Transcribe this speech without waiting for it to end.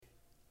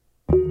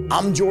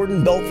I'm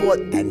Jordan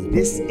Belfort, and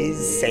this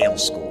is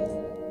Sales School.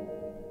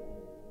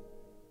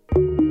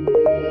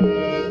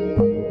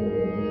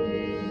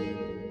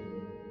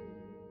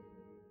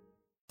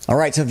 All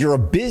right, so if you're a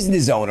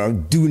business owner,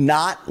 do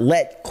not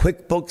let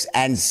QuickBooks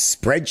and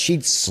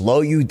spreadsheets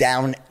slow you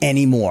down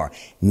anymore.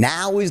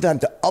 Now is the time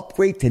to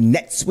upgrade to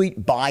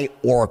NetSuite by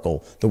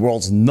Oracle, the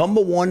world's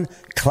 #1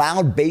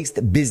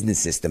 cloud-based business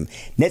system.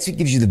 NetSuite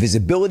gives you the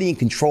visibility and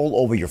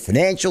control over your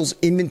financials,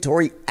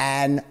 inventory,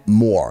 and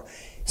more.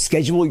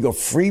 Schedule your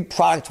free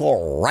product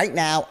tour right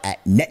now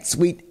at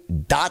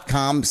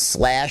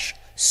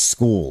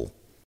netsuite.com/school.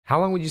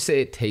 How long would you say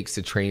it takes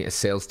to train a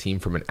sales team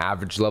from an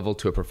average level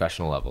to a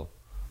professional level?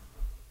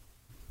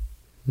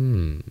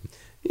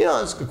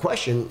 That's a good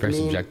question. Very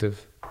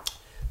subjective.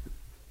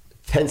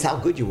 Depends how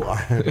good you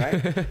are,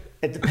 right?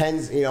 It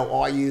depends,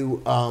 are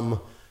you,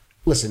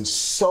 listen,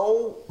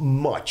 so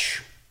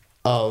much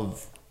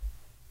of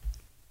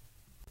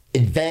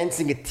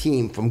advancing a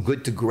team from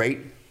good to great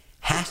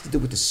has to do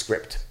with the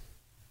script.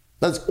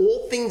 That's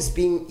all things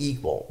being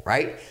equal,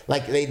 right?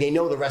 Like they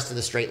know the rest of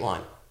the straight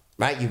line,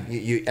 right?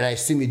 You and I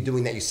assume you're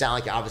doing that. You sound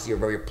like obviously you're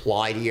very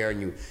applied here,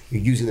 and you're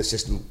using the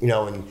system,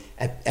 and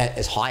at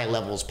as high a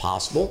level as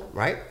possible,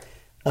 right?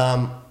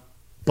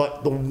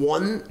 But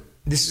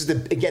this is the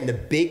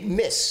big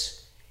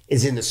miss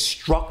is in the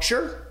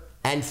structure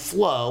and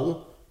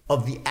flow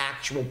of the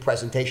actual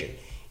presentation.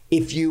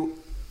 If you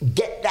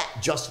get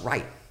that just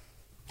right,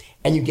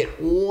 and you get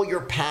all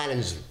your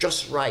patterns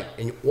just right,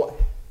 and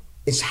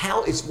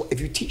if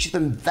you teach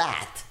them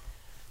that,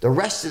 the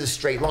rest of the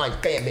straight lines,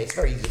 bam, it's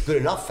very good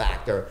enough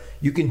factor.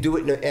 You can do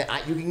it.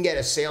 You can get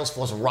a sales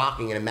force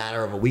rocking in a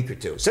matter of a week or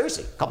two.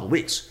 Seriously, a couple of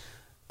weeks,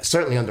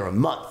 certainly under a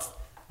month.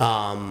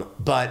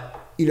 But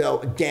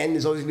again,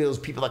 there's always those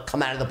people that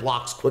come out of the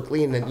blocks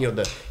quickly, and then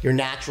your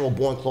natural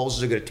born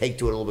closers are going to take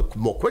to it a little bit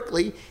more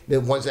quickly. The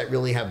ones that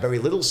really have very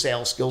little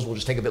sales skills will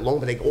just take a bit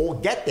longer, but they all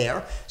get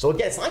there. So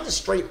again, it's not just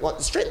straight line.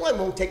 The straight line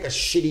won't take a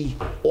shitty,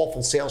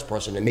 awful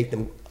salesperson and make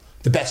them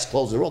the best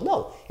closer in the world.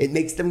 No, it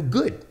makes them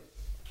good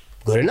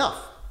enough.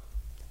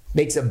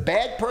 Makes a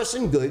bad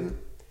person good,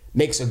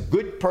 makes a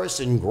good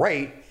person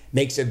great,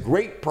 makes a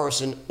great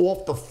person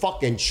off the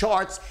fucking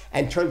charts,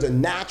 and turns a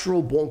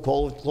natural born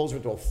closer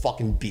into a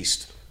fucking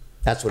beast.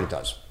 That's what it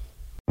does.